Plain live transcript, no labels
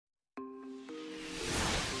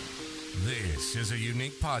This is a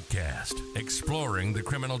unique podcast exploring the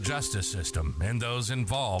criminal justice system and those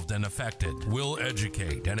involved and affected. We'll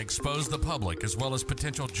educate and expose the public as well as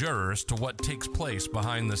potential jurors to what takes place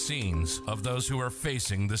behind the scenes of those who are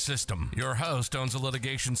facing the system. Your host owns a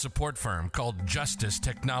litigation support firm called Justice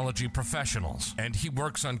Technology Professionals, and he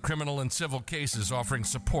works on criminal and civil cases offering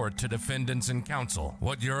support to defendants and counsel.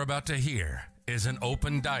 What you're about to hear is an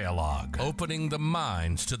open dialogue, opening the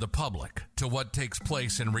minds to the public to what takes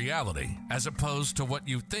place in reality as opposed to what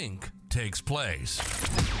you think takes place.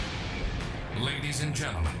 Ladies and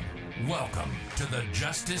gentlemen, welcome to the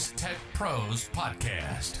Justice Tech Pros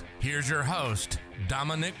podcast. Here's your host,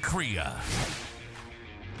 Dominic Crea.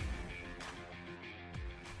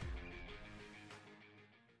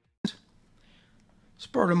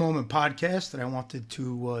 Spur of the moment podcast that I wanted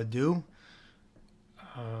to do.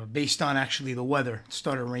 Based on actually the weather. It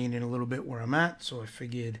started raining a little bit where I'm at, so I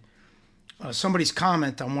figured somebody's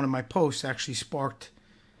comment on one of my posts actually sparked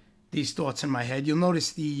these thoughts in my head. You'll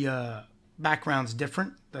notice the background's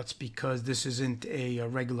different. That's because this isn't a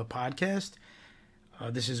regular podcast.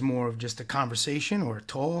 This is more of just a conversation or a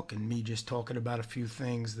talk, and me just talking about a few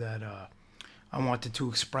things that I wanted to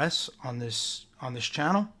express on this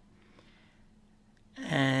channel.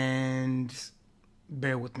 And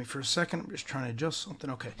bear with me for a second. I'm just trying to adjust something.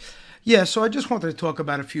 Okay. Yeah, so I just wanted to talk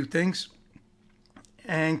about a few things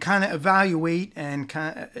and kind of evaluate and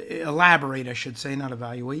kind of elaborate, I should say, not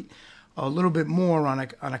evaluate, a little bit more on a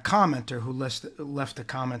commenter who left a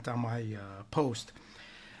comment on my post.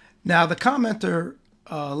 Now, the commenter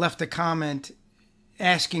left a comment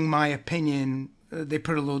asking my opinion. They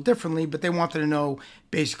put it a little differently, but they wanted to know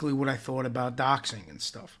basically what I thought about doxing and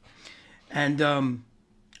stuff. And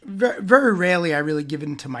very rarely I really give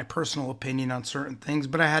into my personal opinion on certain things,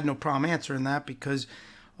 but I had no problem answering that because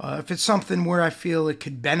if it's something where I feel it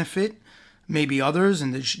could benefit maybe others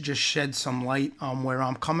and just shed some light on where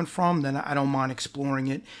I'm coming from, then I don't mind exploring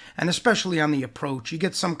it. And especially on the approach. You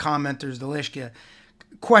get some commenters, they'll ask you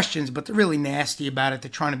questions, but they're really nasty about it. They're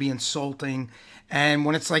trying to be insulting. And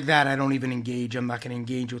when it's like that, I don't even engage. I'm not going to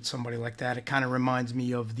engage with somebody like that. It kind of reminds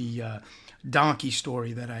me of the donkey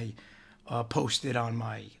story that I posted on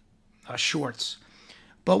my shorts.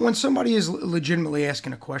 But when somebody is legitimately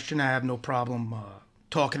asking a question, I have no problem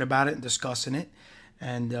talking about it and discussing it.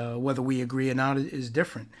 And whether we agree or not is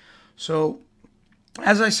different. So,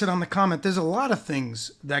 as I said on the comment, there's a lot of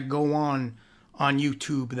things that go on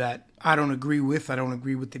YouTube that I don't agree with. I don't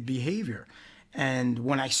agree with the behavior. And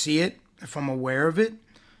when I see it, if I'm aware of it,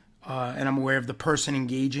 and I'm aware of the person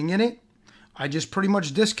engaging in it, I just pretty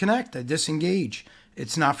much disconnect. I disengage.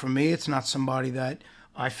 It's not for me. It's not somebody that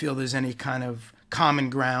I feel there's any kind of common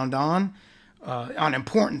ground on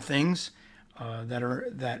important things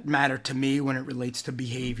that matter to me when it relates to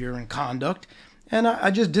behavior and conduct. And I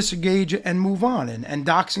just disengage and move on. And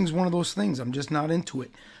doxing is one of those things. I'm just not into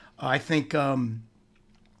it. I think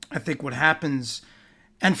what happens,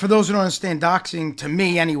 and for those who don't understand doxing, to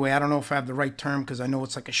me anyway, I don't know if I have the right term because I know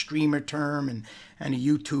it's like a streamer term and a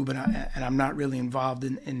YouTube, and I'm not really involved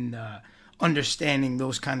in understanding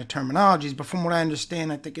those kind of terminologies. But from what I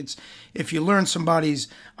understand, I think it's if you learn somebody's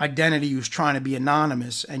identity who's trying to be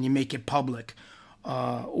anonymous and you make it public,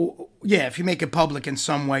 if you make it public in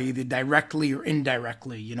some way, either directly or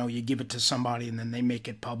indirectly, you give it to somebody and then they make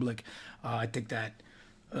it public. I think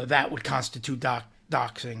that would constitute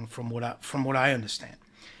doxing from what I understand.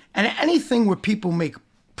 And anything where people make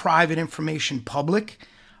private information public,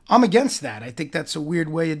 I'm against that. I think that's a weird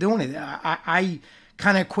way of doing it. I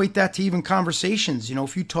kind of equate that to even conversations.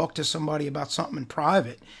 If you talk to somebody about something in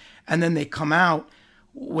private and then they come out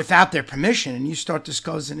without their permission and you start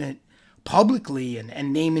discussing it publicly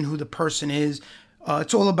and naming who the person is,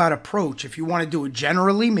 it's all about approach. If you want to do it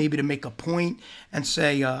generally, maybe to make a point and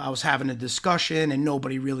say, I was having a discussion and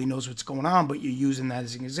nobody really knows what's going on, but you're using that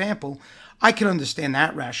as an example, I can understand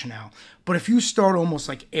that rationale. But if you start almost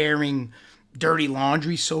like airing dirty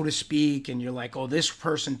laundry, so to speak, and you're like, oh, this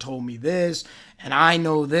person told me this, and I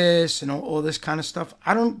know this, and all this kind of stuff,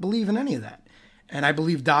 I don't believe in any of that. And I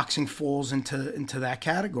believe doxing falls into that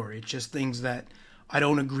category. It's just things that I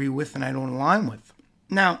don't agree with and I don't align with.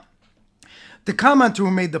 Now, the commenter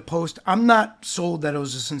who made the post, I'm not sold that it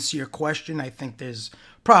was a sincere question. I think there's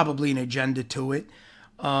probably an agenda to it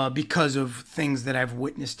because of things that I've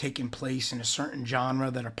witnessed taking place in a certain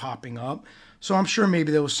genre that are popping up. So I'm sure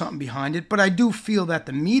maybe there was something behind it, but I do feel that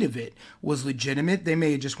the meat of it was legitimate. They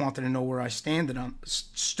may have just wanted to know where I stood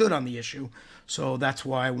on the issue. So that's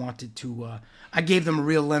why I wanted to, I gave them a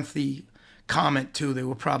real lengthy comment too. They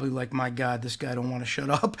were probably like, my God, this guy don't want to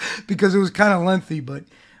shut up because it was kind of lengthy. But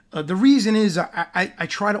the reason is I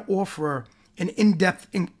try to offer an in-depth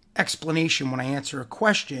explanation when I answer a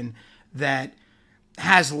question that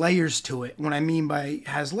has layers to it. What I mean by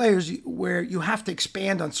has layers, where you have to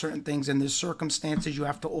expand on certain things, and there's circumstances you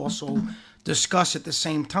have to also discuss at the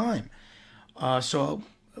same time. So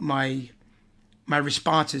my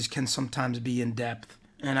responses can sometimes be in depth,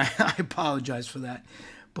 and I apologize for that.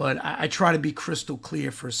 But I try to be crystal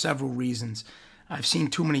clear for several reasons. I've seen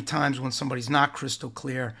too many times when somebody's not crystal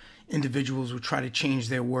clear, individuals will try to change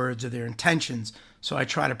their words or their intentions. So I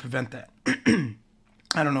try to prevent that.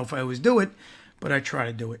 I don't know if I always do it, but I try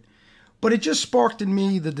to do it. But it just sparked in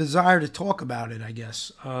me the desire to talk about it, I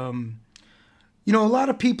guess. A lot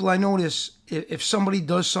of people, I notice, if somebody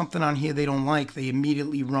does something on here they don't like, they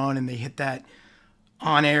immediately run and they hit that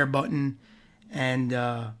on-air button, and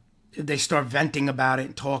they start venting about it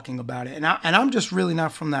and talking about it. And I'm just really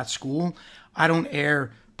not from that school. I don't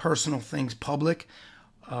air personal things public.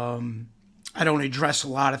 I don't address a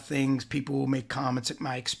lot of things. People will make comments at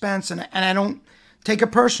my expense, and I don't take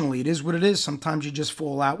it personally. It is what it is. Sometimes you just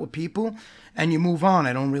fall out with people and you move on.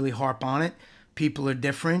 I don't really harp on it. People are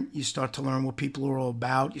different. You start to learn what people are all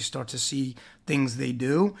about. You start to see things they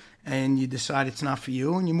do, and you decide it's not for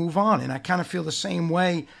you, and you move on. And I kind of feel the same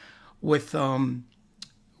way with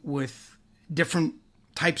different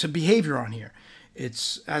types of behavior on here.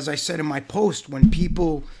 It's, as I said in my post, when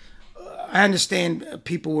people, I understand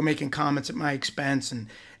people were making comments at my expense, and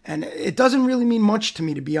it doesn't really mean much to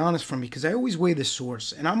me, to be honest, from me, because I always weigh the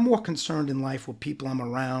source, and I'm more concerned in life with people I'm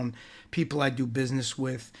around, people I do business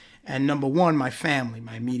with, and number one, my family,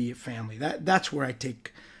 my immediate family. That's where I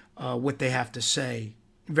take what they have to say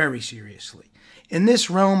very seriously. In this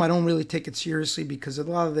realm, I don't really take it seriously because a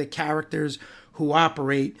lot of the characters who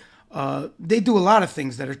operate, they do a lot of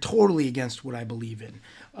things that are totally against what I believe in.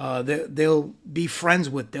 They'll be friends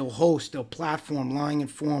with, they'll host, they'll platform lying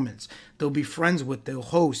informants. They'll be friends with, they'll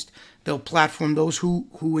host, they'll platform those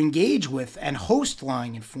who engage with and host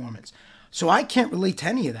lying informants. So I can't relate to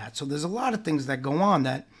any of that. So there's a lot of things that go on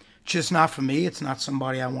that just not for me. It's not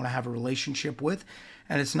somebody I want to have a relationship with,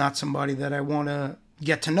 and it's not somebody that I want to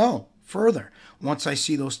get to know further. Once I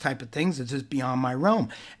see those type of things, it's just beyond my realm.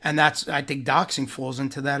 And I think doxing falls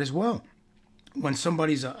into that as well. When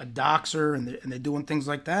somebody's a doxer and they're doing things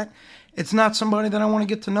like that, it's not somebody that I want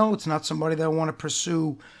to get to know. It's not somebody that I want to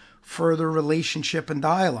pursue further relationship and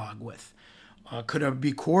dialogue with. Could I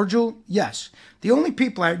be cordial? Yes. The only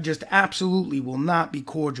people I just absolutely will not be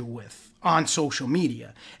cordial with on social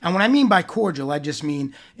media. And when I mean by cordial, I just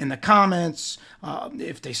mean in the comments,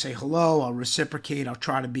 if they say hello, I'll reciprocate, I'll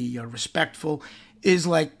try to be respectful, is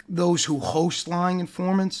like those who host lying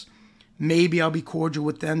informants. Maybe I'll be cordial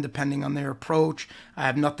with them depending on their approach. I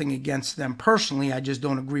have nothing against them personally. I just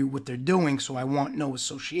don't agree with what they're doing, so I want no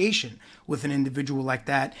association with an individual like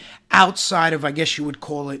that outside of, I guess you would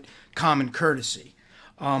call it, common courtesy.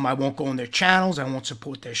 I won't go on their channels. I won't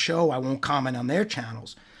support their show. I won't comment on their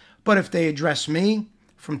channels. But if they address me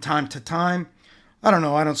from time to time, I don't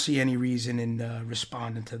know. I don't see any reason in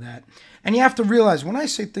responding to that. And you have to realize when I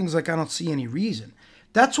say things like I don't see any reason,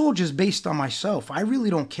 that's all just based on myself. I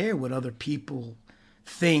really don't care what other people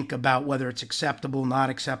think about whether it's acceptable,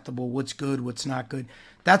 not acceptable, what's good, what's not good.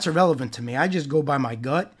 That's irrelevant to me. I just go by my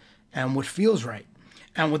gut and what feels right.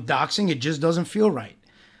 And with doxing, it just doesn't feel right.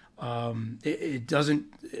 It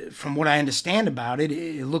doesn't, from what I understand about it,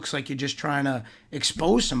 it looks like you're just trying to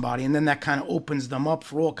expose somebody, and then that kind of opens them up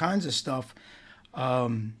for all kinds of stuff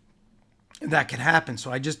that can happen.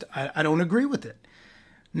 So I don't agree with it.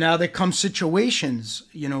 Now there come situations,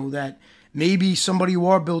 that maybe somebody you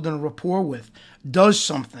are building a rapport with does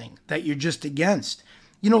something that you're just against.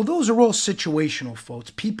 Those are all situational,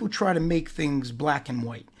 folks. People try to make things black and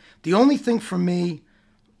white. The only thing for me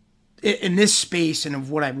in this space and of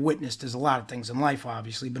what I've witnessed, there's a lot of things in life,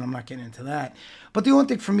 obviously, but I'm not getting into that. But the only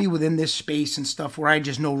thing for me within this space and stuff where I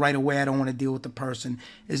just know right away I don't want to deal with the person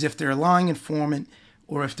is if they're a lying informant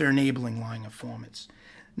or if they're enabling lying informants.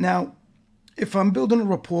 Now, if I'm building a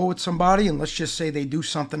rapport with somebody and let's just say they do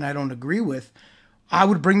something I don't agree with, I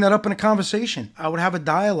would bring that up in a conversation. I would have a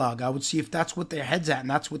dialogue. I would see if that's what their head's at and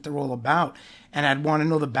that's what they're all about. And I'd want to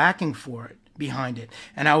know the backing for it, behind it.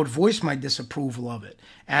 And I would voice my disapproval of it.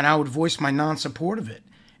 And I would voice my non-support of it.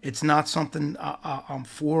 It's not something I'm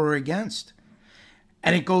for or against.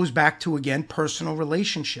 And it goes back to, again, personal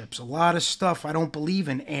relationships. A lot of stuff I don't believe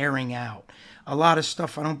in airing out. A lot of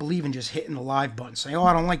stuff I don't believe in just hitting the live button, saying,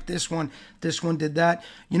 I don't like this one did that.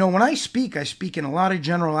 When I speak in a lot of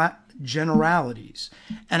generalities.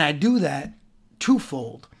 And I do that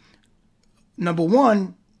twofold. Number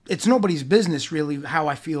one, it's nobody's business really how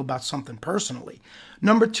I feel about something personally.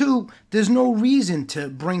 Number two, there's no reason to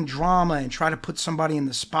bring drama and try to put somebody in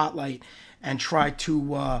the spotlight and try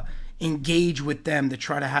to engage with them to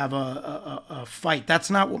try to have a fight. That's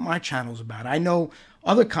not what my channel's about. I know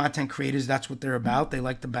other content creators, that's what they're about. They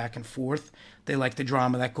like the back and forth. They like the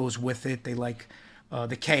drama that goes with it. They like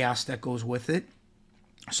the chaos that goes with it.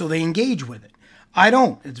 So they engage with it. I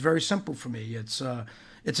don't. It's very simple for me. It's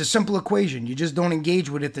a simple equation. You just don't engage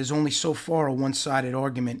with it. There's only so far a one-sided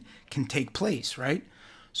argument can take place, right?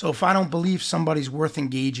 So if I don't believe somebody's worth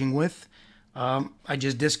engaging with, I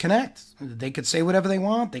just disconnect. They could say whatever they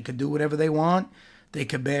want. They could do whatever they want. They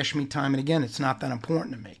could bash me time and again. It's not that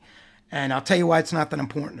important to me. And I'll tell you why it's not that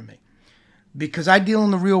important to me. Because I deal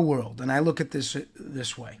in the real world, and I look at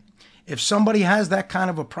this way. If somebody has that kind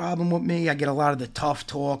of a problem with me, I get a lot of the tough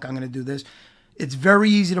talk, I'm going to do this. It's very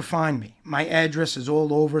easy to find me. My address is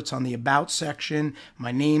all over. It's on the About section.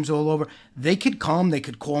 My name's all over. They could come. They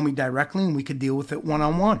could call me directly, and we could deal with it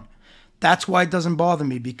one-on-one. That's why it doesn't bother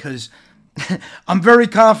me, because I'm very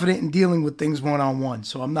confident in dealing with things one-on-one.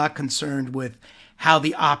 So I'm not concerned with how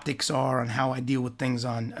the optics are and how I deal with things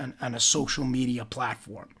on a social media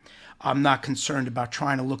platform. I'm not concerned about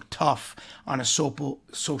trying to look tough on a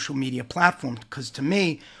social media platform, because to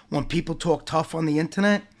me, when people talk tough on the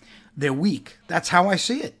internet, they're weak. That's how I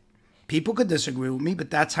see it. People could disagree with me, but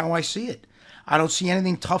that's how I see it. I don't see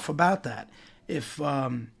anything tough about that. If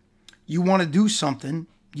you want to do something,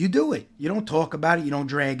 you do it. You don't talk about it. You don't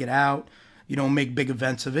drag it out. You don't make big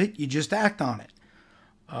events of it. You just act on it.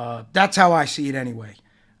 That's how I see it anyway.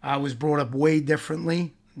 I was brought up way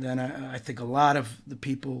differently than I think a lot of the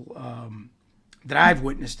people that I've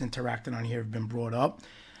witnessed interacting on here have been brought up.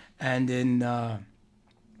 And in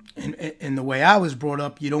the way I was brought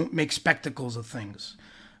up, you don't make spectacles of things.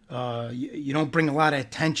 You don't bring a lot of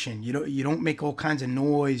attention. You don't make all kinds of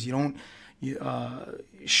noise. You don't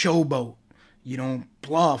showboat. You don't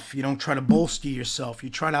bluff. You don't try to bolster yourself. You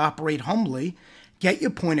try to operate humbly, get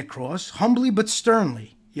your point across, humbly but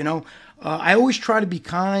sternly. I always try to be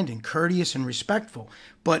kind and courteous and respectful,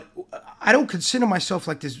 but I don't consider myself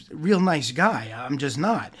like this real nice guy. I'm just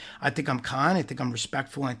not. I think I'm kind, I think I'm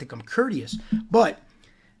respectful, and I think I'm courteous. But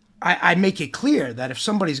I make it clear that if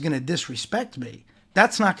somebody's going to disrespect me,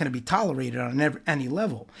 that's not going to be tolerated on any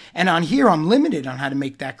level. And on here, I'm limited on how to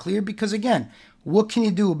make that clear because, again, what can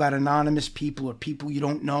you do about anonymous people or people you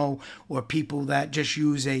don't know or people that just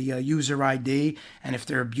use a user ID, and if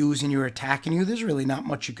they're abusing you or attacking you, there's really not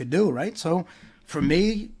much you could do, right? So for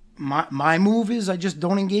me, my move is I just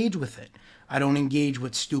don't engage with it. I don't engage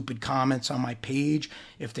with stupid comments on my page.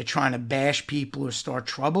 If they're trying to bash people or start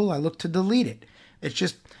trouble, I look to delete it. It's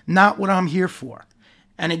just not what I'm here for.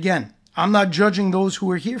 And again, I'm not judging those who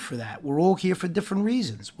are here for that. We're all here for different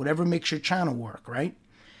reasons, whatever makes your channel work, right?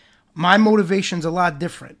 My motivation's a lot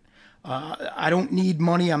different. I don't need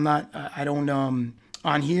money. I don't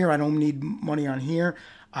on here. I don't need money on here.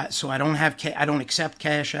 So I don't accept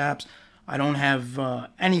cash apps. I don't have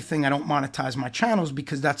anything. I don't monetize my channels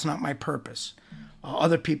because that's not my purpose.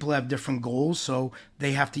 Other people have different goals, so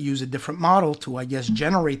they have to use a different model to, I guess,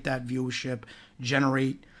 generate that viewership,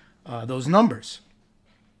 generate those numbers.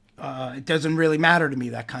 It doesn't really matter to me,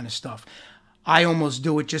 that kind of stuff. I almost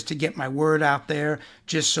do it just to get my word out there,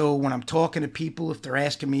 just so when I'm talking to people, if they're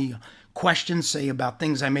asking me questions, say about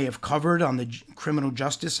things I may have covered on the criminal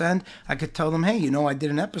justice end, I could tell them, hey, I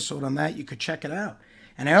did an episode on that. You could check it out.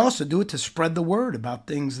 And I also do it to spread the word about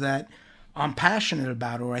things that I'm passionate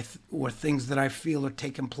about or things that I feel are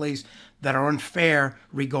taking place that are unfair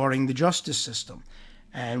regarding the justice system.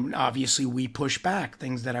 And obviously we push back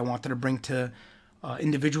things that I wanted to bring to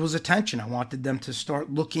individuals' attention. I wanted them to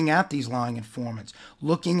start looking at these lying informants,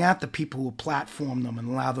 looking at the people who platform them and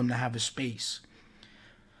allow them to have a space.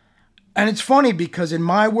 And it's funny because in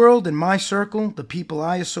my world, in my circle, the people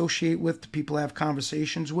I associate with, the people I have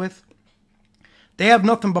conversations with, they have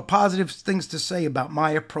nothing but positive things to say about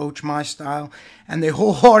my approach, my style, and they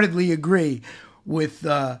wholeheartedly agree with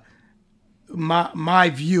my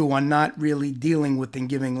view on not really dealing with and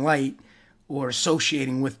giving light or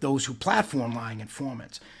associating with those who platform lying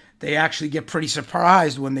informants. They actually get pretty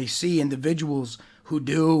surprised when they see individuals who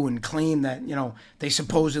do and claim that, they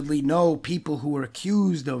supposedly know people who are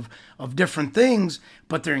accused of different things,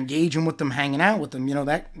 but they're engaging with them, hanging out with them.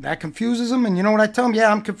 That confuses them. And you know what I tell them?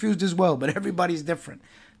 Yeah, I'm confused as well, but everybody's different.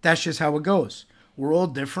 That's just how it goes. We're all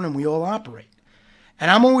different and we all operate.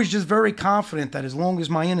 And I'm always just very confident that as long as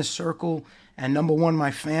my inner circle and number one,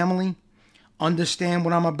 my family understand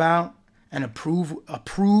what I'm about, and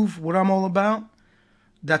approve what I'm all about,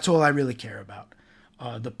 that's all I really care about.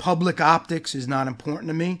 The public optics is not important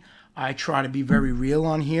to me. I try to be very real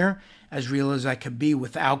on here, as real as I could be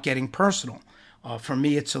without getting personal. For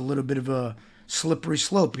me, it's a little bit of a slippery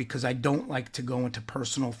slope because I don't like to go into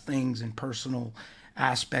personal things and personal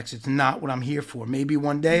aspects. It's not what I'm here for. Maybe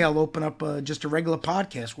one day I'll open up just a regular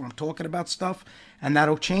podcast where I'm talking about stuff, and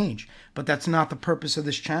that'll change. But that's not the purpose of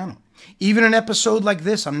this channel. Even an episode like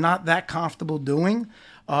this, I'm not that comfortable doing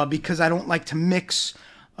because I don't like to mix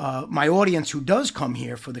my audience who does come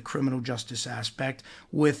here for the criminal justice aspect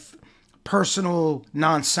with personal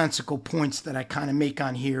nonsensical points that I kind of make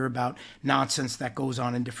on here about nonsense that goes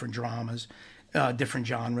on in different dramas, different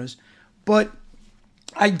genres. But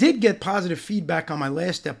I did get positive feedback on my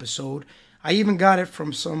last episode. I even got it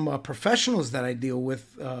from some professionals that I deal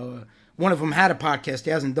with. One of them had a podcast.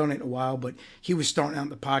 He hasn't done it in a while, but he was starting out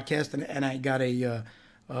the podcast, and I got a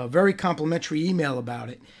very complimentary email about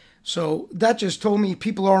it. So that just told me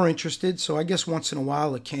people are interested. So I guess once in a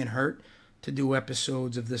while it can't hurt to do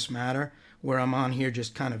episodes of this matter where I'm on here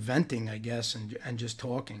just kind of venting, I guess, and just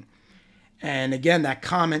talking. And again, that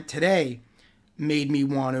comment today made me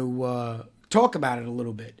want to talk about it a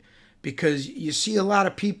little bit, because you see a lot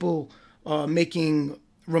of people making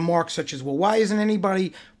remarks such as, well, why isn't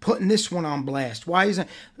anybody putting this one on blast? Why isn't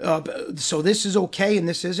so this is okay and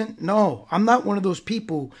this isn't? No, I'm not one of those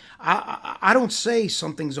people. I don't say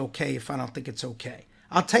something's okay if I don't think it's okay.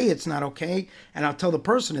 I'll tell you it's not okay, and I'll tell the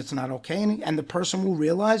person it's not okay, and the person will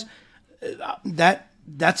realize that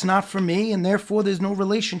that's not for me, and therefore there's no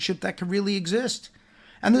relationship that could really exist.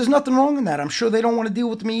 And there's nothing wrong in that. I'm sure they don't want to deal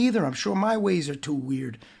with me either. I'm sure my ways are too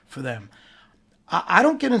weird for them. I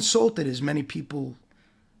don't get insulted as many people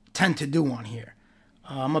tend to do on here.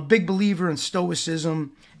 I'm a big believer in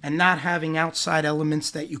stoicism and not having outside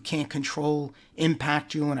elements that you can't control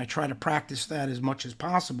impact you, and I try to practice that as much as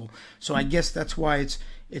possible. So I guess that's why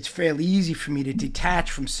it's fairly easy for me to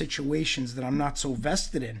detach from situations that I'm not so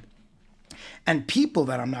vested in and people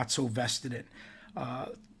that I'm not so vested in.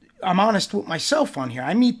 I'm honest with myself on here.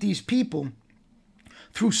 I meet these people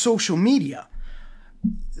through social media.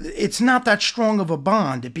 It's not that strong of a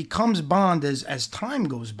bond. It becomes bond as time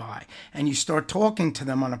goes by and you start talking to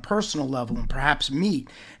them on a personal level and perhaps meet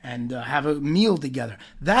and have a meal together.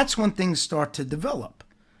 That's when things start to develop.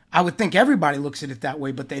 I would think everybody looks at it that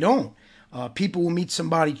way, but they don't. People will meet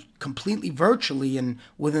somebody completely virtually, and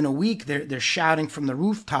within a week they're shouting from the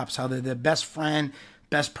rooftops how they're their best friend,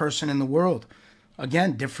 best person in the world.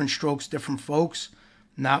 Again, different strokes, different folks.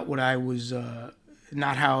 Not what I was...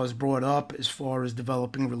 not how I was brought up as far as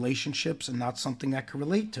developing relationships, and not something I could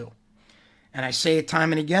relate to. And I say it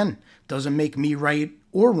time and again, doesn't make me right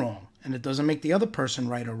or wrong, and it doesn't make the other person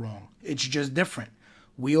right or wrong. It's just different.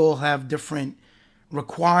 We all have different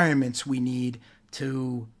requirements we need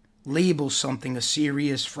to label something a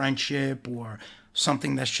serious friendship or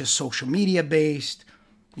something that's just social media based.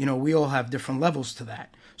 You know, we all have different levels to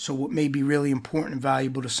that. So what may be really important and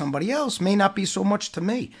valuable to somebody else may not be so much to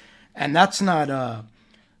me. And that's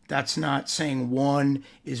not saying one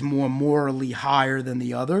is more morally higher than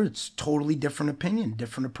the other. It's totally different opinion,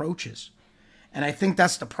 different approaches. And I think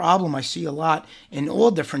that's the problem I see a lot in all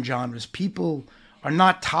different genres. People are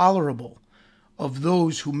not tolerable of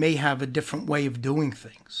those who may have a different way of doing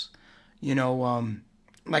things. You know,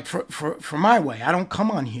 like for my way, I don't come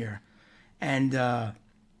on here and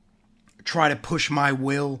try to push my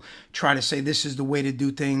will, try to say this is the way to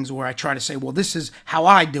do things, or I try to say, well, this is how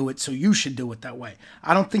I do it, so you should do it that way.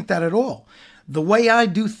 I don't think that at all. The way I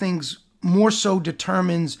do things more so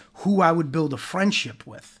determines who I would build a friendship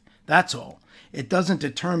with. That's all. It doesn't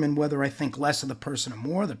determine whether I think less of the person or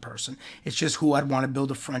more of the person. It's just who I'd want to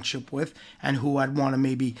build a friendship with and who I'd want to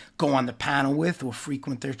maybe go on the panel with or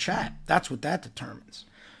frequent their chat. That's what that determines.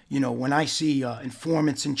 You know, when I see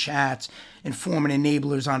informants in chats, informant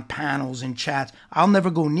enablers on panels and chats, I'll never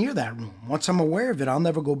go near that room. Once I'm aware of it, I'll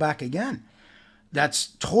never go back again. That's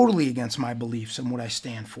totally against my beliefs and what I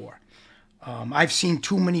stand for. I've seen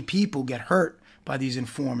too many people get hurt by these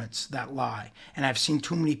informants that lie. And I've seen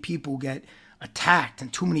too many people get attacked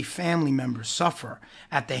and too many family members suffer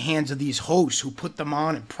at the hands of these hosts who put them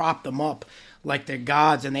on and prop them up like they're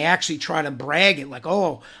gods. And they actually try to brag it like,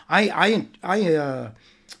 oh, I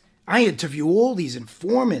interview all these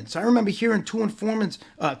informants. I remember hearing two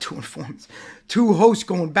hosts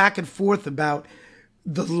going back and forth about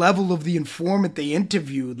the level of the informant they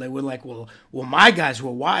interviewed. They were like, well, my guys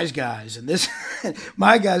were wise guys, and this,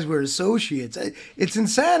 my guys were associates. It's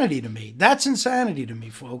insanity to me. That's insanity to me,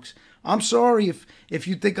 folks. I'm sorry if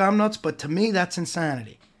you think I'm nuts, but to me, that's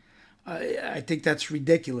insanity. I think that's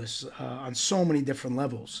ridiculous on so many different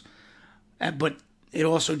levels. But it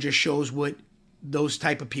also just shows what those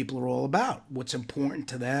type of people are all about, what's important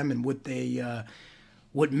to them and what they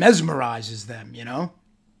what mesmerizes them,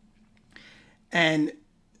 And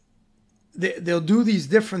they'll do these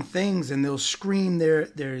different things, and they'll scream they're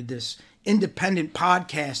this independent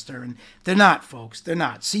podcaster, and they're not, folks. They're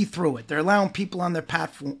not. See through it. They're allowing people on their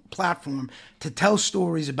platform to tell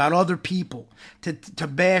stories about other people, to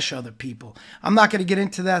bash other people. I'm not going to get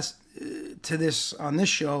into this on this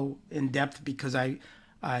show in depth, because I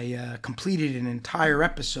completed an entire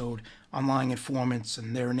episode on lying informants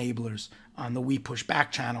and their enablers on the We Push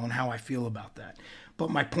Back channel and how I feel about that. But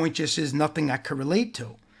my point just is nothing I could relate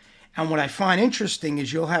to. And what I find interesting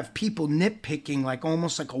is you'll have people nitpicking, like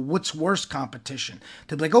almost like a what's worse competition.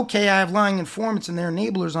 To be like, okay, I have lying informants and their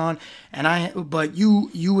enablers on, but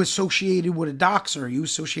you associated with a doxer, you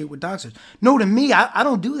associate with doxers. No, to me, I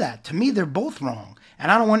don't do that. To me, they're both wrong. And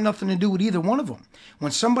I don't want nothing to do with either one of them.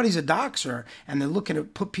 When somebody's a doxer and they're looking to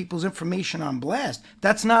put people's information on blast,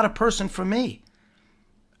 that's not a person for me.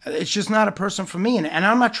 It's just not a person for me. And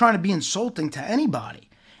I'm not trying to be insulting to anybody.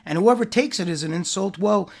 And whoever takes it as an insult,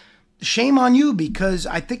 well, shame on you, because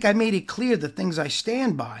I think I made it clear the things I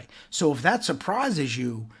stand by. So if that surprises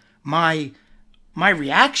you, my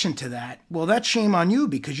reaction to that, well, that's shame on you,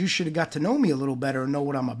 because you should have got to know me a little better and know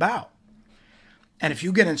what I'm about. And if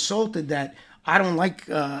you get insulted that I don't like,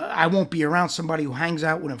 I won't be around somebody who hangs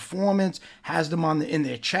out with informants, has them in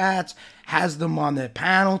their chats, has them on their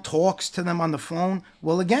panel, talks to them on the phone,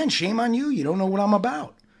 well, again, shame on you. You don't know what I'm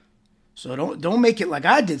about. So don't make it like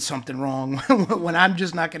I did something wrong when I'm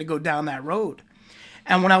just not going to go down that road.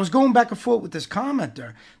 And when I was going back and forth with this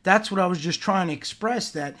commenter, that's what I was just trying to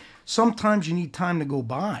express, that sometimes you need time to go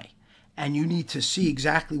by and you need to see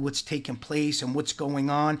exactly what's taking place and what's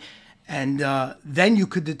going on. And then you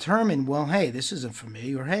could determine, well, hey, this isn't for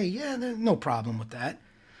me, or hey, yeah, there's no problem with that.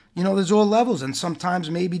 There's all levels. And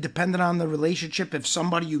sometimes maybe depending on the relationship, if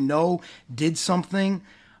somebody did something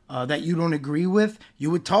that you don't agree with,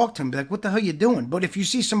 you would talk to them, be like, what the hell are you doing? But if you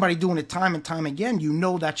see somebody doing it time and time again,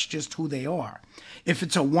 that's just who they are. If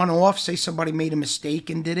it's a one-off, say somebody made a mistake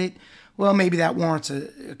and did it, well, maybe that warrants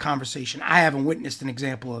a conversation. I haven't witnessed an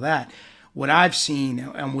example of that. What I've seen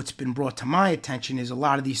and what's been brought to my attention is a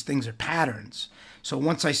lot of these things are patterns. So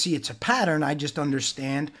once I see it's a pattern, I just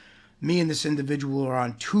understand me and this individual are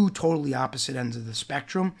on two totally opposite ends of the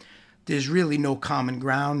spectrum. There's really no common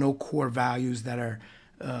ground, no core values that are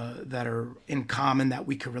in common that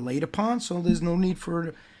we could relate upon. So there's no need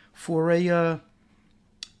for a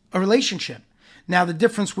relationship. Now, the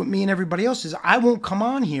difference with me and everybody else is I won't come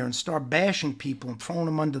on here and start bashing people and throwing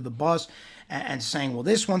them under the bus and saying, well,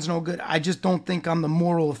 this one's no good. I just don't think I'm the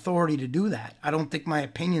moral authority to do that. I don't think my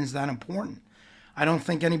opinion's that important. I don't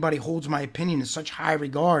think anybody holds my opinion in such high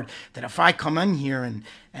regard that if I come in here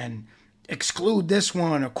and exclude this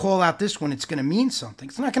one or call out this one, it's going to mean something.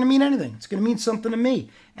 It's not going to mean anything. It's going to mean something to me.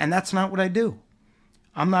 And that's not what I do.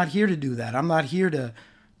 I'm not here to do that. I'm not here to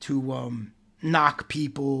knock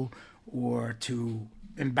people or to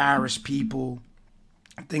embarrass people,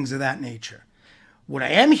 things of that nature. What I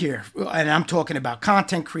am here, and I'm talking about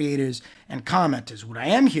content creators and commenters, what I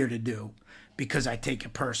am here to do, because I take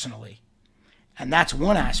it personally, and that's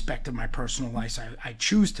one aspect of my personal life I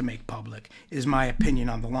choose to make public, is my opinion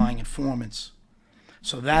on the lying informants.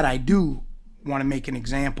 So that I do want to make an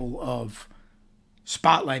example of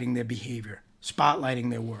spotlighting their behavior, spotlighting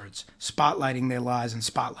their words, spotlighting their lies, and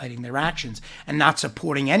spotlighting their actions, and not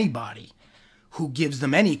supporting anybody who gives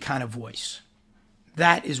them any kind of voice.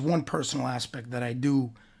 That is one personal aspect that I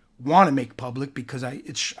do want to make public, because I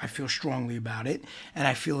feel strongly about it, and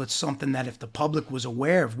I feel it's something that if the public was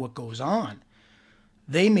aware of what goes on,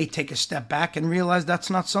 they may take a step back and realize that's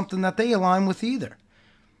not something that they align with either.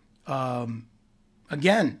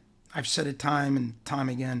 Again, I've said it time and time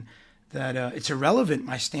again that it's irrelevant,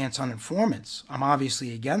 my stance on informants. I'm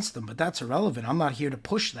obviously against them, but that's irrelevant. I'm not here to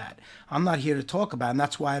push that. I'm not here to talk about it, and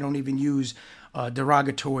that's why I don't even use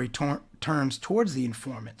derogatory terms towards the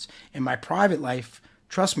informants. In my private life,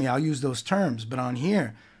 trust me, I'll use those terms, but on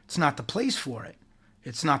here, it's not the place for it.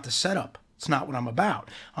 It's not the setup. It's not what I'm about.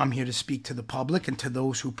 I'm here to speak to the public and to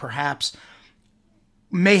those who perhaps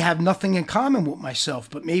may have nothing in common with myself,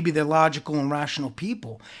 but maybe they're logical and rational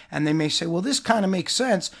people. And they may say, well, this kind of makes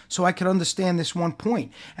sense, so I could understand this one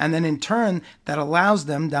point. And then in turn, that allows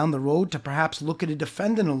them down the road to perhaps look at a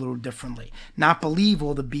defendant a little differently, not believe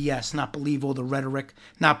all the BS, not believe all the rhetoric,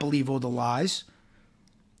 not believe all the lies.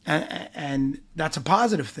 And that's a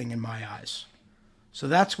positive thing in my eyes. So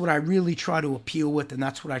that's what I really try to appeal with, and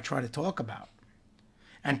that's what I try to talk about.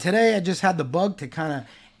 And today I just had the bug to kind of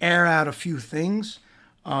air out a few things.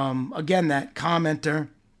 Again, that commenter,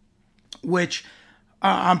 which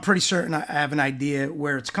I'm pretty certain I have an idea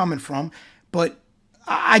where it's coming from, but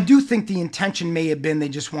I do think the intention may have been they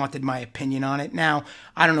just wanted my opinion on it. Now,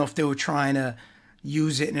 I don't know if they were trying to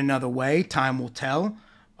use it in another way. Time will tell.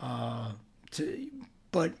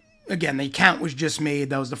 But again, the account was just made.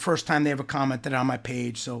 That was the first time they ever commented on my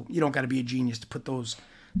page. So you don't got to be a genius to put those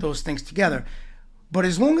things together. But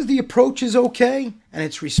as long as the approach is okay and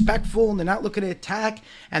it's respectful and they're not looking to attack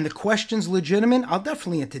and the question's legitimate, I'll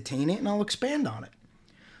definitely entertain it and I'll expand on it.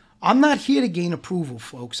 I'm not here to gain approval,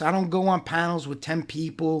 folks. I don't go on panels with 10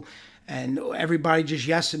 people and everybody just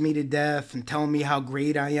yesing me to death and telling me how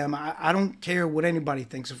great I am. I don't care what anybody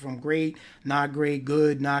thinks. If I'm great, not great,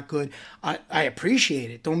 good, not good. I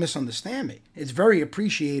appreciate it. Don't misunderstand me. It's very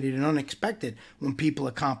appreciated and unexpected when people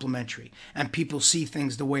are complimentary and people see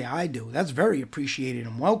things the way I do. That's very appreciated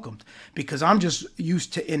and welcomed because I'm just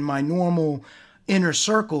used to, in my normal inner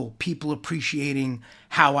circle, people appreciating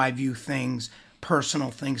how I view things, personal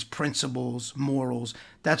things, principles, morals.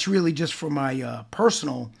 That's really just for my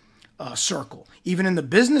personal circle. Even in the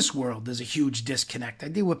business world, there's a huge disconnect. I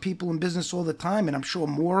deal with people in business all the time, and I'm sure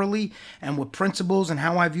morally and with principles and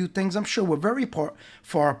how I view things, I'm sure we're very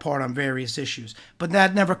far apart on various issues. But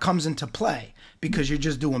that never comes into play because you're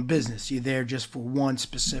just doing business. You're there just for one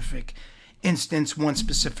specific instance, one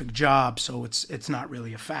specific job, so it's not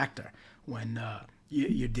really a factor when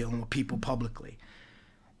you're dealing with people publicly.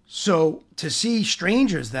 So to see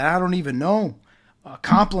strangers that I don't even know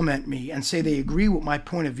compliment me and say they agree with my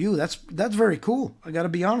point of view, that's very cool. I got to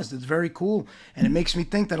be honest, it's very cool. And it makes me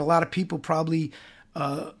think that a lot of people probably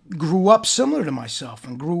grew up similar to myself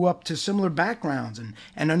and grew up to similar backgrounds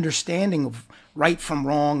and understanding of right from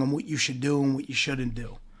wrong and what you should do and what you shouldn't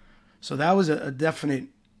do. So that was a definite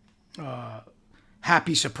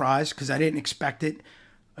happy surprise because I didn't expect it,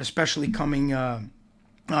 especially coming on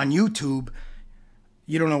YouTube.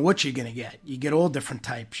 You don't know what you're going to get. You get all different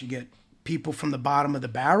types. You get people from the bottom of the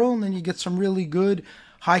barrel, and then you get some really good,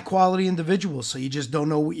 high-quality individuals. So you just don't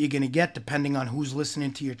know what you're going to get depending on who's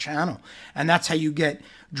listening to your channel. And that's how you get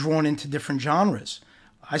drawn into different genres.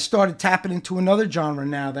 I started tapping into another genre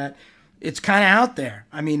now that it's kind of out there.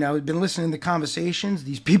 I mean, I've been listening to conversations.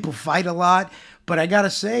 These people fight a lot. But I got to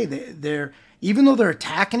say, they're even though they're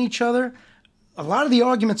attacking each other, a lot of the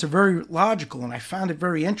arguments are very logical, and I found it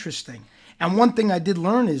very interesting. And one thing I did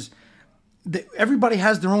learn is that everybody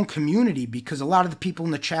has their own community because a lot of the people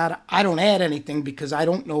in the chat, I don't add anything because I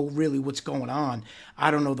don't know really what's going on. I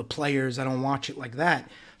don't know the players. I don't watch it like that.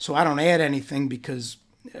 So I don't add anything because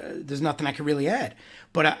there's nothing I can really add.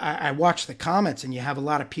 But I watch the comments and you have a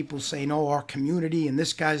lot of people saying, oh, our community and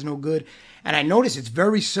this guy's no good. And I notice it's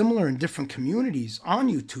very similar in different communities on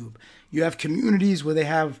YouTube. You have communities where they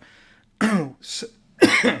have,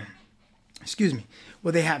 excuse me,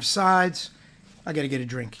 where they have sides. I got to get a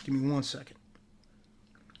drink. Give me 1 second.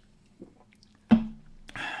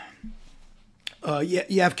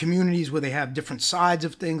 You have communities where they have different sides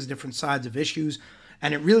of things, different sides of issues,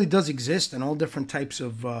 and it really does exist in all different types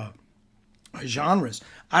of genres.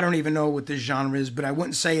 I don't even know what this genre is, but I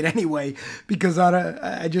wouldn't say it anyway because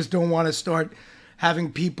I just don't want to start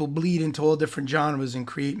having people bleed into all different genres and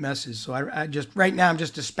create messes. So I just, right now I'm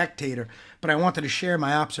just a spectator, but I wanted to share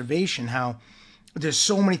my observation how there's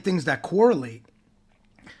so many things that correlate.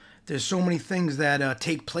 There's so many things that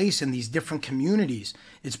take place in these different communities.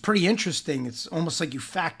 It's pretty interesting. It's almost like you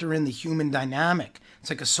factor in the human dynamic.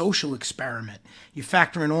 It's like a social experiment. You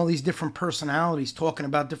factor in all these different personalities talking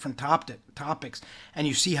about different topics, and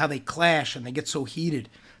you see how they clash and they get so heated.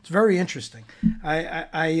 It's very interesting.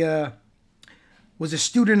 I was a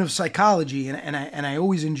student of psychology, and I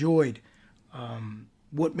always enjoyed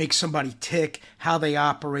what makes somebody tick, how they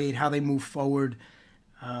operate, how they move forward,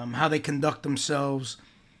 how they conduct themselves.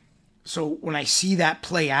 So when I see that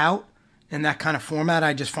play out in that kind of format,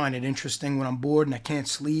 I just find it interesting. When I'm bored and I can't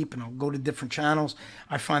sleep and I'll go to different channels,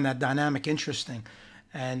 I find that dynamic interesting.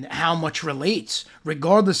 And how much relates.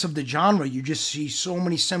 Regardless of the genre, you just see so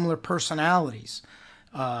many similar personalities.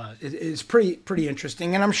 It's pretty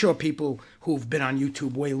interesting. And I'm sure people who've been on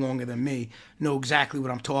YouTube way longer than me know exactly what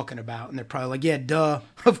I'm talking about. And they're probably like, yeah, duh.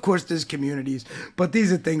 Of course there's communities. But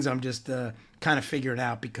these are things I'm just kind of figuring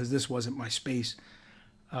out because this wasn't my space.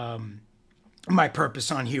 My purpose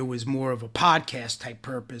on here was more of a podcast type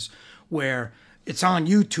purpose where it's on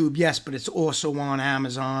YouTube, yes, but it's also on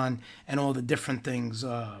Amazon and all the different things,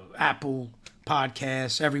 Apple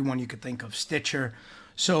Podcasts, everyone you could think of, Stitcher.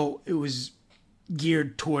 So it was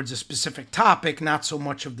geared towards a specific topic, not so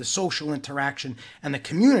much of the social interaction and the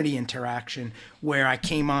community interaction where I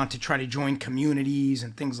came on to try to join communities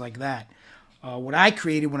and things like that. What I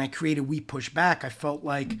created, when I created We Push Back, I felt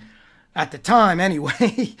like, at the time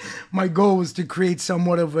anyway, my goal was to create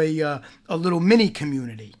somewhat of a little mini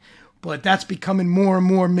community. But that's becoming more and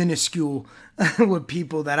more minuscule with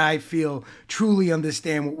people that I feel truly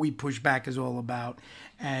understand what we push back is all about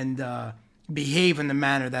and behave in the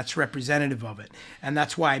manner that's representative of it. And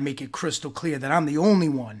that's why I make it crystal clear that I'm the only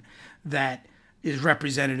one that is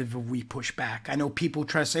representative of We Push Back. I know people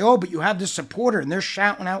try to say, oh, but you have this supporter and they're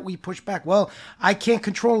shouting out We Push Back. Well, I can't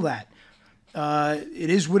control that. It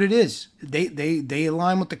is what it is. They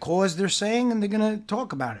align with the cause they're saying and they're going to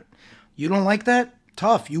talk about it. You don't like that?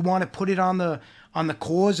 Tough. You want to put it on the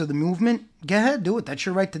cause of the movement? Go ahead, do it. That's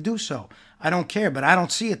your right to do so. I don't care, but I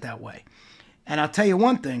don't see it that way. And I'll tell you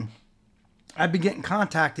one thing. I've been getting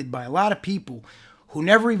contacted by a lot of people who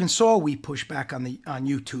never even saw We Push Back on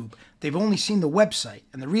YouTube. They've only seen the website.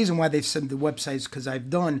 And the reason why they've seen the website is because I've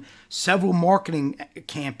done several marketing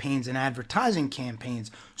campaigns and advertising campaigns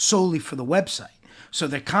solely for the website. So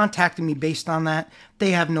they're contacting me based on that.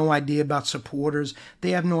 They have no idea about supporters.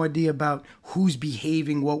 They have no idea about who's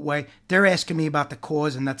behaving what way. They're asking me about the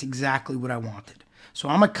cause, and that's exactly what I wanted. So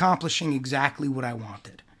I'm accomplishing exactly what I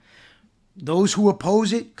wanted. Those who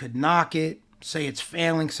oppose it could knock it, say it's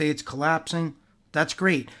failing, say it's collapsing. That's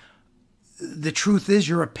great. The truth is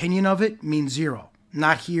your opinion of it means zero. I'm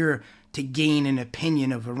not here to gain an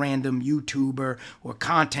opinion of a random YouTuber or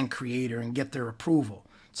content creator and get their approval.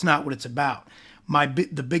 It's not what it's about.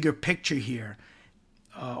 The bigger picture here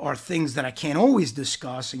are things that I can't always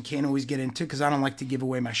discuss and can't always get into because I don't like to give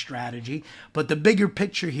away my strategy. But the bigger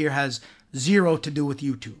picture here has zero to do with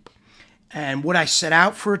YouTube. And what I set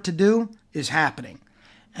out for it to do is happening.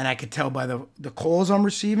 And I could tell by the calls I'm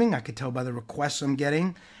receiving. I could tell by the requests I'm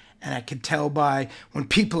getting. And I could tell by when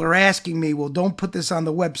people are asking me, well, don't put this on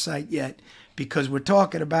the website yet because we're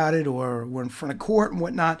talking about it or we're in front of court and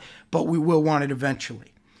whatnot, but we will want it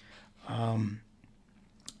eventually.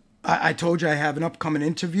 I told you I have an upcoming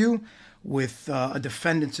interview with a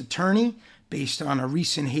defendant's attorney based on a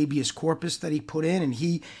recent habeas corpus that he put in. And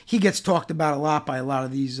he gets talked about a lot by a lot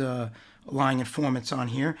of these lying informants on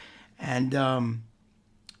here. And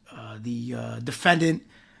the defendant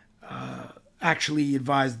actually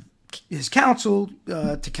advised his counsel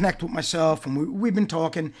to connect with myself, and we've been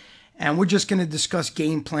talking, and we're just going to discuss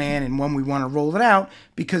game plan and when we want to roll it out,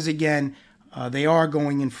 because again, they are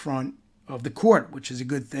going in front of the court, which is a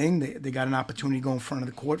good thing. They got an opportunity to go in front of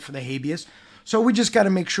the court for the habeas. So we just got to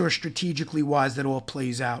make sure strategically wise that all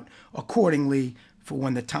plays out accordingly for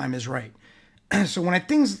when the time is right. So when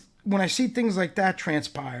I see things like that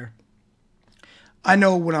transpire, I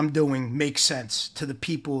know what I'm doing makes sense to the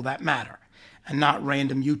people that matter and not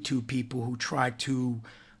random YouTube people who try to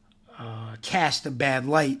cast a bad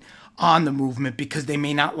light on the movement because they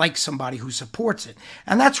may not like somebody who supports it.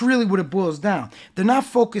 And that's really what it boils down. They're not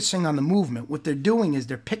focusing on the movement. What they're doing is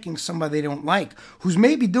they're picking somebody they don't like who's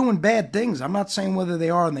maybe doing bad things. I'm not saying whether they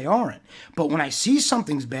are and they aren't. But when I see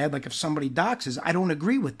something's bad, like if somebody doxes, I don't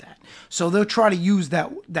agree with that. So they'll try to use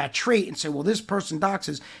that trait and say, well, this person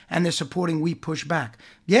doxes and they're supporting We Push Back.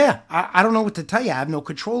 Yeah, I don't know what to tell you. I have no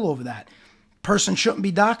control over that. Person shouldn't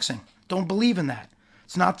be doxing. Don't believe in that.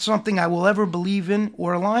 It's not something I will ever believe in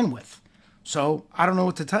or align with. So I don't know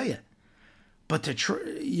what to tell you. But they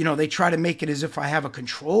try to make it as if I have a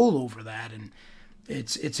control over that, and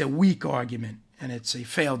it's a weak argument and it's a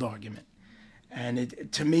failed argument. And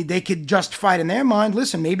to me, they could justify it in their mind.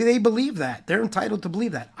 Listen, maybe they believe that. They're entitled to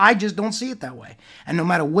believe that. I just don't see it that way. And no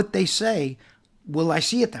matter what they say, will I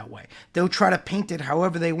see it that way? They'll try to paint it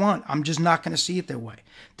however they want. I'm just not going to see it that way.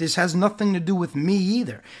 This has nothing to do with me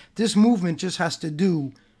either. This movement just has to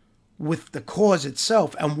do with the cause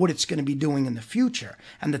itself and what it's going to be doing in the future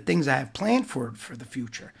and the things I have planned for the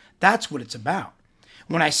future. That's what it's about.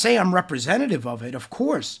 When I say I'm representative of it, of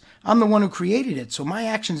course, I'm the one who created it, so my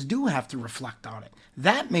actions do have to reflect on it.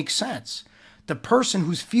 That makes sense. The person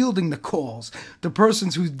who's fielding the calls, the person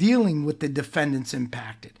who's dealing with the defendants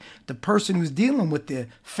impacted, the person who's dealing with the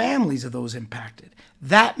families of those impacted,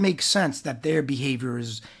 that makes sense that their behavior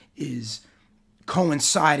is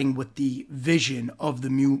coinciding with the vision of the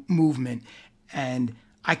movement, and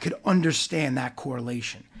I could understand that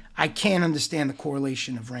correlation. I can't understand the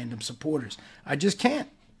correlation of random supporters. I just can't.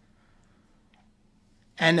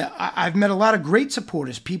 And I've met a lot of great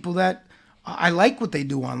supporters, people that I like what they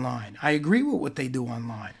do online. I agree with what they do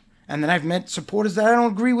online. And then I've met supporters that I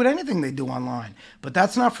don't agree with anything they do online. But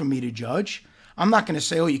that's not for me to judge. I'm not going to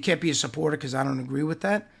say, oh, you can't be a supporter because I don't agree with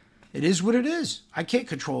that. It is what it is. I can't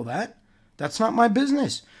control that. That's not my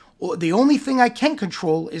business. The only thing I can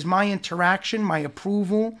control is my interaction, my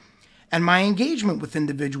approval, and my engagement with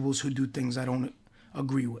individuals who do things I don't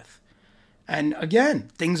agree with. And again,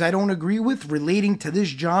 things I don't agree with relating to this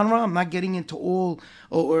genre, I'm not getting into all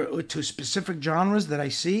or to specific genres that I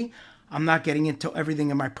see. I'm not getting into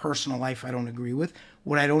everything in my personal life I don't agree with.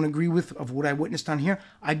 What I don't agree with of what I witnessed on here,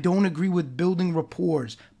 I don't agree with building rapport,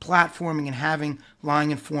 platforming, and having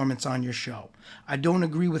lying informants on your show. I don't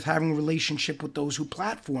agree with having a relationship with those who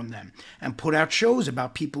platform them and put out shows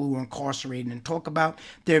about people who are incarcerated and talk about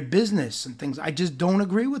their business and things. I just don't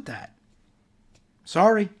agree with that.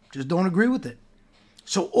 Sorry, just don't agree with it.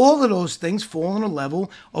 So all of those things fall on a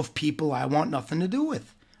level of people I want nothing to do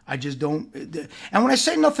with. I just don't. And when I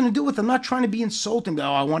say nothing to do with, I'm not trying to be insulting.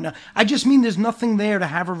 I just mean there's nothing there to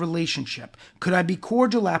have a relationship. Could I be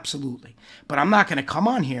cordial? Absolutely. But I'm not going to come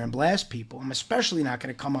on here and blast people. I'm especially not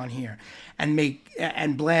going to come on here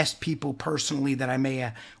and blast people personally that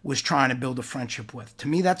I was trying to build a friendship with. To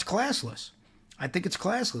me, that's classless. I think it's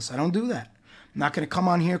classless. I don't do that. I'm not going to come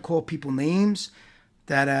on here, call people names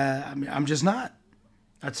that I'm just not.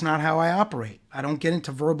 That's not how I operate. I don't get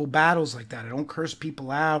into verbal battles like that. I don't curse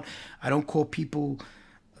people out. I don't call people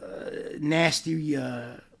nasty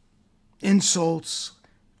insults.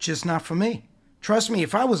 Just not for me. Trust me,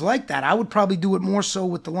 if I was like that, I would probably do it more so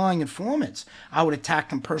with the lying informants. I would attack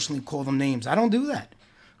them personally, call them names. I don't do that.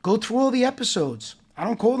 Go through all the episodes. I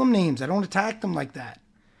don't call them names. I don't attack them like that.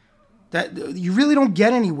 That you really don't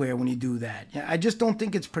get anywhere when you do that. I just don't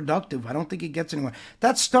think it's productive. I don't think it gets anywhere.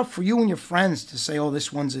 That's stuff for you and your friends to say, oh,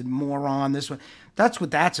 this one's a moron, this one. That's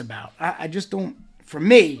what that's about. I just don't, for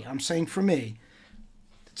me, I'm saying for me,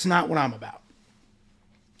 it's not what I'm about.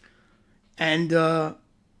 And,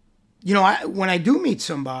 when I do meet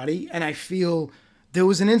somebody and I feel there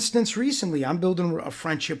was an instance recently, I'm building a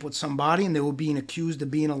friendship with somebody and they were being accused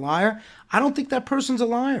of being a liar. I don't think that person's a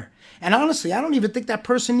liar. And honestly, I don't even think that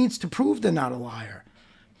person needs to prove they're not a liar.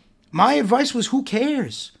 My advice was, who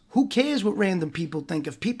cares? Who cares what random people think?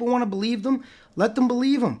 If people want to believe them, let them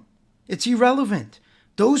believe them. It's irrelevant.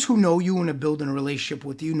 Those who know you and are building a relationship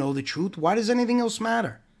with you know the truth. Why does anything else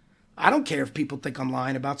matter? I don't care if people think I'm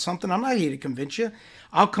lying about something. I'm not here to convince you.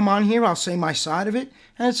 I'll come on here, I'll say my side of it,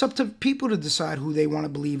 and it's up to people to decide who they want to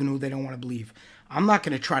believe and who they don't want to believe. I'm not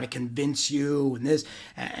going to try to convince you and this.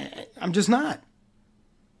 I'm just not.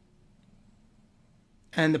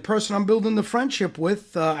 And the person I'm building the friendship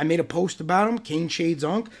with, I made a post about him, Kane Shades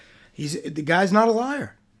Unk. The guy's not a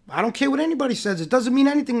liar. I don't care what anybody says. It doesn't mean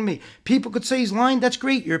anything to me. People could say he's lying. That's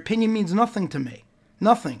great. Your opinion means nothing to me.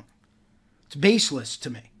 Nothing. It's baseless to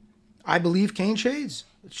me. I believe Kane Shades.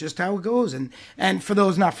 It's just how it goes. And for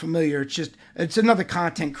those not familiar, it's another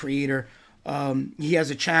content creator. He has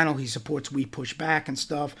a channel. He supports We Push Back and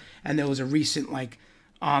stuff. And there was a recent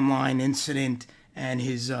online incident, and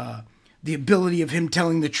his the ability of him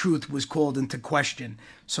telling the truth was called into question.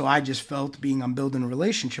 So I just felt, I'm building a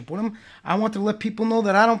relationship with him, I want to let people know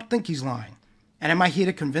that I don't think he's lying. And am I here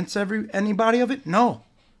to convince anybody of it? No.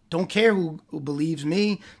 Don't care who believes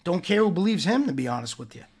me. Don't care who believes him, to be honest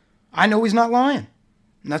with you. I know he's not lying.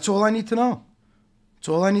 And that's all I need to know. That's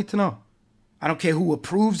all I need to know. I don't care who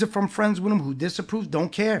approves if I'm friends with him, who disapproves.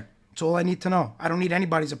 Don't care. That's all I need to know. I don't need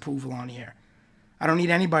anybody's approval on here. I don't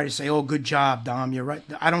need anybody to say, oh, good job, Dom, you're right.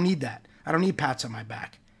 I don't need that. I don't need pats on my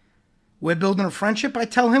back. We're building a friendship. I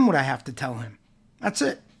tell him what I have to tell him. That's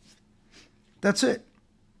it. That's it.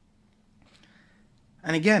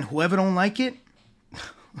 And again, whoever don't like it,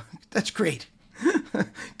 that's great.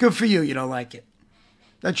 Good for you don't like it.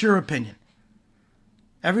 That's your opinion.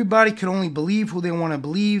 Everybody can only believe who they want to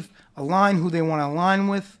believe, align who they want to align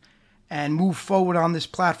with, and move forward on this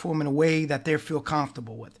platform in a way that they feel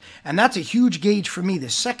comfortable with. And that's a huge gauge for me. The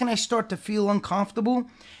second I start to feel uncomfortable,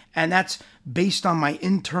 and that's based on my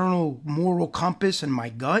internal moral compass and my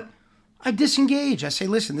gut, I disengage. I say,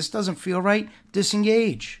 listen, this doesn't feel right.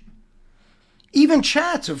 Disengage. Even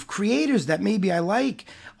chats of creators that maybe I like,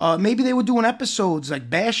 maybe they were doing episodes like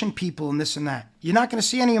bashing people and this and that. You're not going to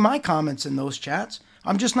see any of my comments in those chats.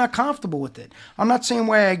 I'm just not comfortable with it. I'm not saying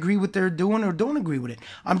why I agree with what they're doing or don't agree with it.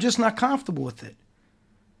 I'm just not comfortable with it.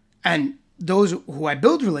 And those who I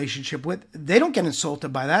build relationship with, they don't get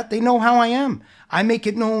insulted by that. They know how I am. I make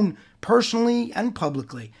it known personally and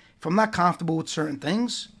publicly. If I'm not comfortable with certain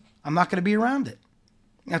things, I'm not going to be around it.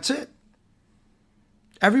 That's it.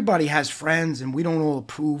 Everybody has friends, and we don't all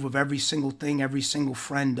approve of every single thing every single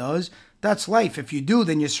friend does. That's life. If you do,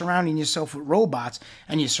 then you're surrounding yourself with robots,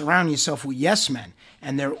 and you're surrounding yourself with yes men,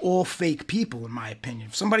 and they're all fake people, in my opinion.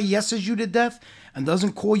 If somebody yeses you to death and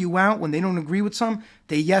doesn't call you out when they don't agree with something,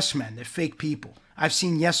 they're yes men. They're fake people. I've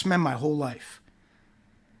seen yes men my whole life.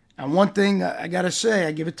 And one thing I got to say,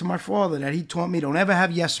 I give it to my father, that he taught me, don't ever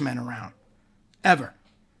have yes men around. Ever.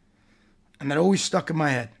 And that always stuck in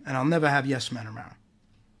my head, and I'll never have yes men around.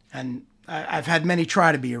 And I've had many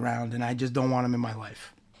try to be around, and I just don't want them in my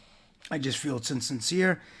life. I just feel it's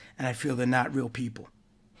insincere, and I feel they're not real people.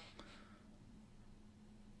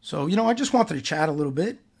 So, I just wanted to chat a little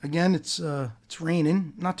bit. Again, it's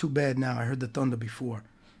raining. Not too bad now. I heard the thunder before.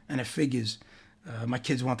 And it figures. My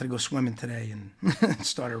kids wanted to go swimming today and it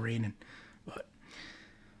started raining.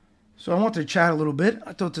 So I wanted to chat a little bit.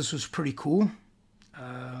 I thought this was pretty cool.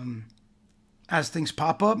 As things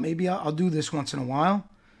pop up, maybe I'll do this once in a while.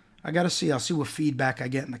 I got to see. I'll see what feedback I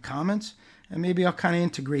get in the comments. And maybe I'll kind of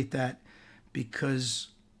integrate that because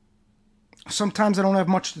sometimes I don't have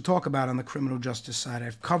much to talk about on the criminal justice side.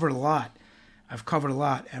 I've covered a lot.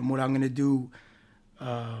 And what I'm going to do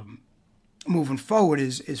moving forward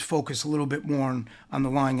is focus a little bit more on the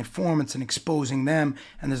lying informants and exposing them.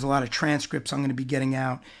 And there's a lot of transcripts I'm going to be getting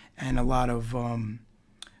out and a lot of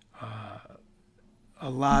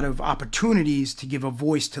opportunities to give a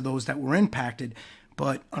voice to those that were impacted.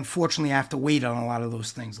 But unfortunately, I have to wait on a lot of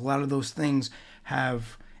those things. A lot of those things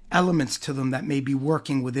have elements to them that may be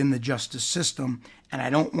working within the justice system, and I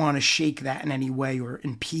don't want to shake that in any way or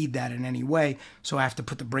impede that in any way, so I have to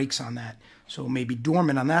put the brakes on that. So maybe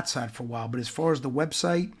dormant on that side for a while. But as far as the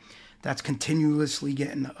website, that's continuously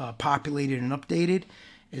getting populated and updated.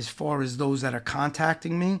 As far as those that are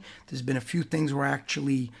contacting me, there's been a few things we're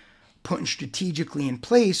actually putting strategically in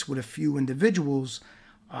place with a few individuals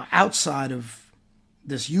outside of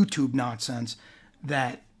this YouTube nonsense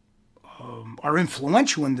that are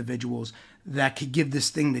influential individuals that could give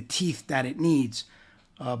this thing the teeth that it needs.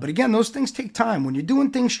 But again, those things take time. When you're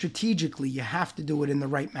doing things strategically, you have to do it in the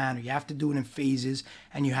right manner. You have to do it in phases,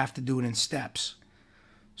 and you have to do it in steps.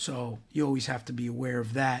 So you always have to be aware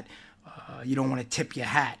of that. You don't want to tip your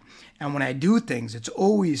hat. And when I do things, it's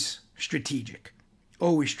always strategic.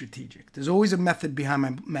 Always strategic. There's always a method behind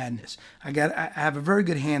my madness. I have a very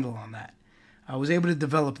good handle on that. I was able to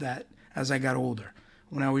develop that as I got older.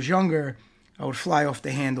 When I was younger, I would fly off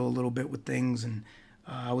the handle a little bit with things, and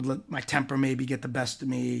I would let my temper maybe get the best of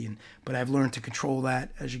me. But I've learned to control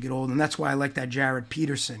that as you get older. And that's why I like that Jared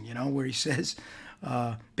Peterson, where he says,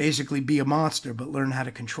 basically be a monster, but learn how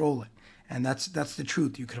to control it. And that's the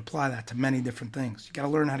truth. You could apply that to many different things. You got to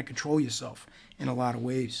learn how to control yourself in a lot of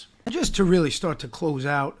ways. Just to really start to close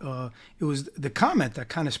out, it was the comment that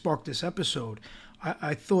kind of sparked this episode.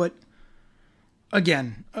 I thought,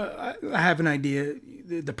 again, I have an idea,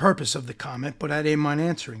 the purpose of the comment, but I didn't mind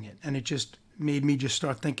answering it. And it just made me just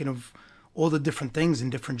start thinking of all the different things in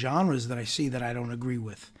different genres that I see that I don't agree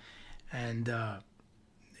with. And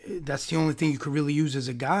that's the only thing you could really use as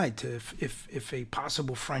a guide to if a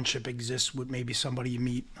possible friendship exists with maybe somebody you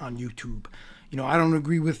meet on YouTube. I don't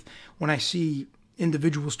agree with when I see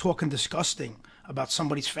individuals talking disgusting about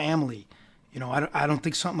somebody's family. I don't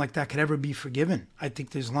think something like that could ever be forgiven. I think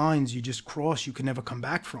there's lines you just cross you can never come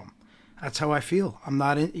back from. That's how I feel. I'm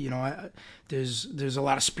not in, there's a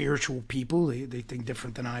lot of spiritual people. They think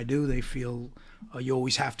different than I do. They feel you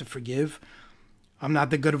always have to forgive. I'm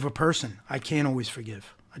not that good of a person. I can't always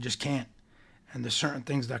forgive. I just can't. And there's certain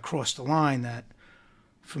things that cross the line that,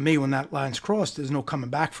 for me, when that line's crossed, there's no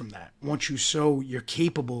coming back from that. Once you're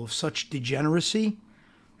capable of such degeneracy,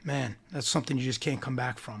 man, that's something you just can't come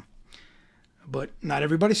back from. But not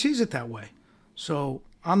everybody sees it that way. So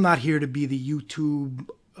I'm not here to be the YouTube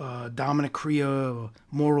Dominic Crea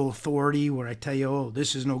moral authority where I tell you, oh,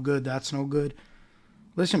 this is no good, that's no good.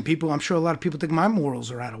 Listen, people, I'm sure a lot of people think my morals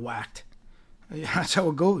are out of whack. That's how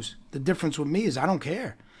it goes. The difference with me is I don't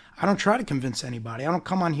care. I don't try to convince anybody. I don't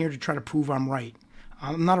come on here to try to prove I'm right.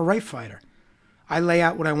 I'm not a right fighter. I lay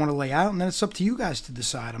out what I want to lay out, and then it's up to you guys to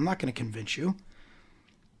decide. I'm not going to convince you.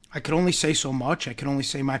 I could only say so much. I can only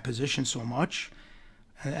say my position so much.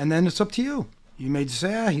 And then it's up to you. You may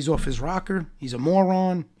say, he's off his rocker. He's a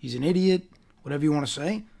moron. He's an idiot. Whatever you want to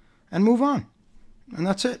say. And move on. And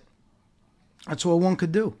that's it. That's all one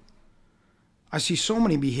could do. I see so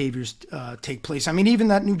many behaviors take place. I mean, even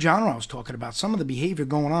that new genre I was talking about, some of the behavior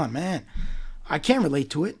going on, man, I can't relate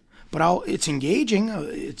to it, but it's engaging.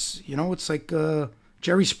 It's like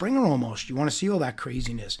Jerry Springer almost. You want to see all that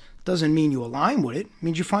craziness. Doesn't mean you align with it. It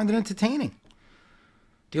means you find it entertaining.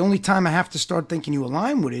 The only time I have to start thinking you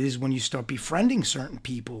align with it is when you start befriending certain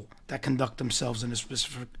people that conduct themselves in a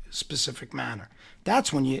specific manner.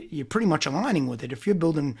 That's when you're pretty much aligning with it. If you're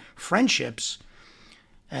building friendships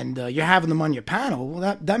and you're having them on your panel,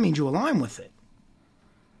 well, that means you align with it.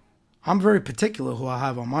 I'm very particular who I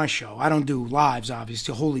have on my show. I don't do lives,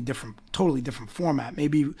 obviously, totally different format.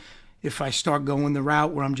 Maybe if I start going the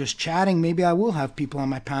route where I'm just chatting, maybe I will have people on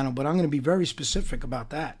my panel, but I'm going to be very specific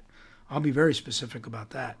about that. I'll be very specific about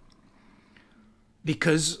that.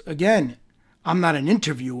 Because, again, I'm not an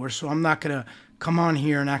interviewer, so I'm not going to come on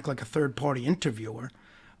here and act like a third-party interviewer.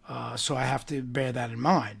 So I have to bear that in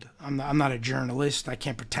mind. I'm not a journalist. I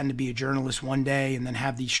can't pretend to be a journalist one day and then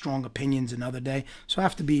have these strong opinions another day. So I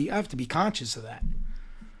have to be conscious of that.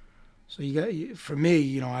 So for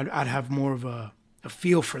me, I'd have more of a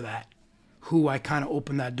feel for that, who I kind of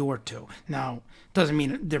open that door to. Now, doesn't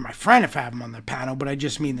mean they're my friend if I have them on the panel, but I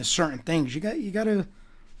just mean there's certain things you got to,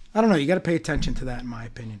 I don't know, you got to pay attention to that, in my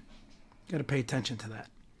opinion. You got to pay attention to that.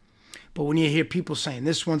 But when you hear people saying,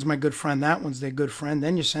 this one's my good friend, that one's their good friend,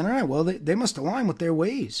 then you're saying, all right, well, they must align with their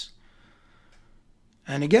ways.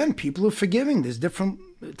 And again, people are forgiving. There's different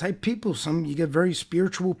type people. Some, you get very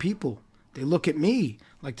spiritual people. They look at me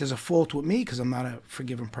like there's a fault with me because I'm not a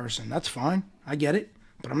forgiving person. That's fine. I get it.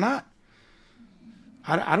 But I'm not.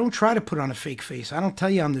 I don't try to put on a fake face. I don't tell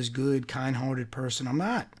you I'm this good, kind-hearted person. I'm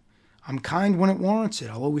not. I'm kind when it warrants it.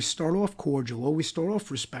 I'll always start off cordial, always start off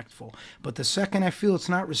respectful. But the second I feel it's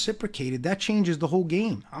not reciprocated, that changes the whole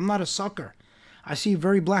game. I'm not a sucker. I see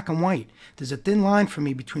very black and white. There's a thin line for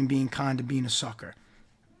me between being kind and being a sucker.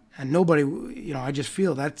 And nobody, I just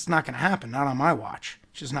feel that's not going to happen. Not on my watch.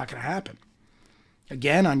 It's just not going to happen.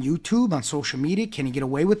 Again, on YouTube, on social media, can you get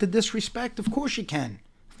away with the disrespect? Of course you can.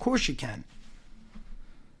 Of course you can.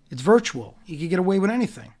 It's virtual. You can get away with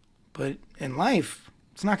anything. But in life,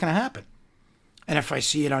 it's not going to happen. And if I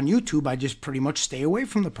see it on YouTube, I just pretty much stay away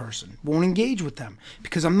from the person. Won't engage with them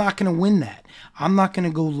because I'm not going to win that. I'm not going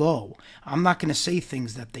to go low. I'm not going to say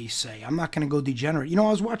things that they say. I'm not going to go degenerate. I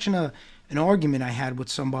was watching an argument I had with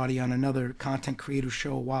somebody on another content creator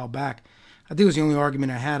show a while back. I think it was the only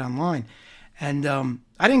argument I had online. And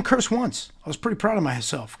I didn't curse once. I was pretty proud of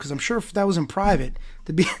myself because I'm sure if that was in private,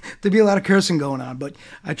 there'd be a lot of cursing going on. But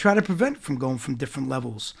I try to prevent from going from different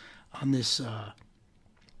levels on this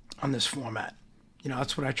format.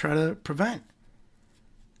 That's what I try to prevent.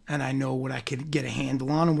 And I know what I could get a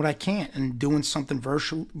handle on and what I can't. And doing something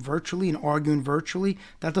virtually and arguing virtually,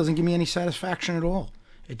 that doesn't give me any satisfaction at all.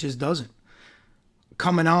 It just doesn't.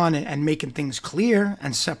 Coming on and making things clear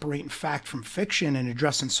and separating fact from fiction and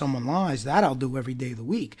addressing someone's lies, that I'll do every day of the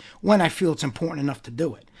week when I feel it's important enough to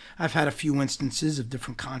do it. I've had a few instances of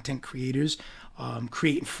different content creators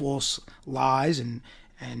creating false lies and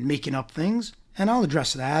making up things, and I'll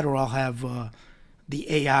address that, or I'll have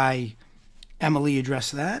the AI Emily address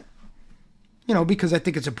that, because I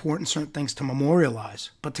think it's important certain things to memorialize.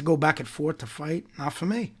 But to go back and forth to fight, not for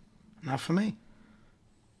me. Not for me.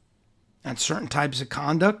 And certain types of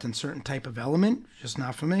conduct and certain type of element, just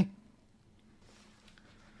not for me.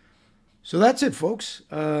 So that's it, folks.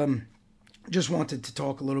 Just wanted to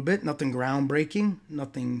talk a little bit. Nothing groundbreaking.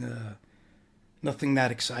 Nothing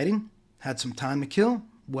that exciting. Had some time to kill.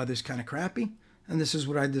 Weather's kind of crappy. And this is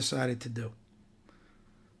what I decided to do.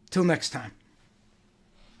 Till next time.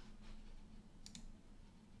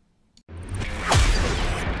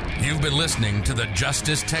 You've been listening to the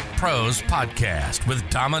Justice Tech Pros podcast with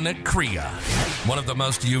Dominic Crea, one of the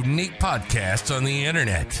most unique podcasts on the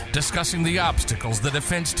internet, discussing the obstacles the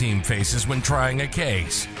defense team faces when trying a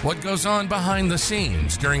case, what goes on behind the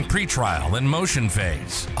scenes during pretrial and motion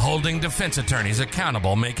phase, holding defense attorneys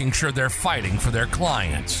accountable, making sure they're fighting for their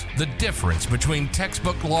clients, the difference between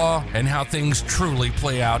textbook law and how things truly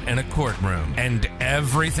play out in a courtroom, and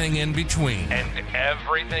everything in between.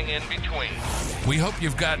 We hope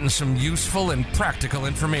you've gotten some useful and practical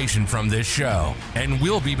information from this show, and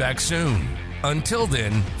we'll be back soon. Until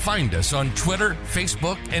then, find us on Twitter,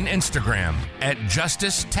 Facebook, and Instagram at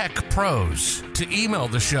Justice Tech Pros. To email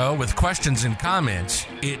the show with questions and comments,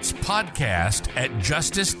 it's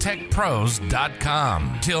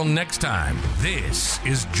podcast@justicetechpros.com. Till next time, this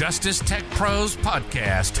is Justice Tech Pros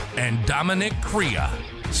Podcast and Dominic Crea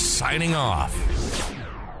signing off.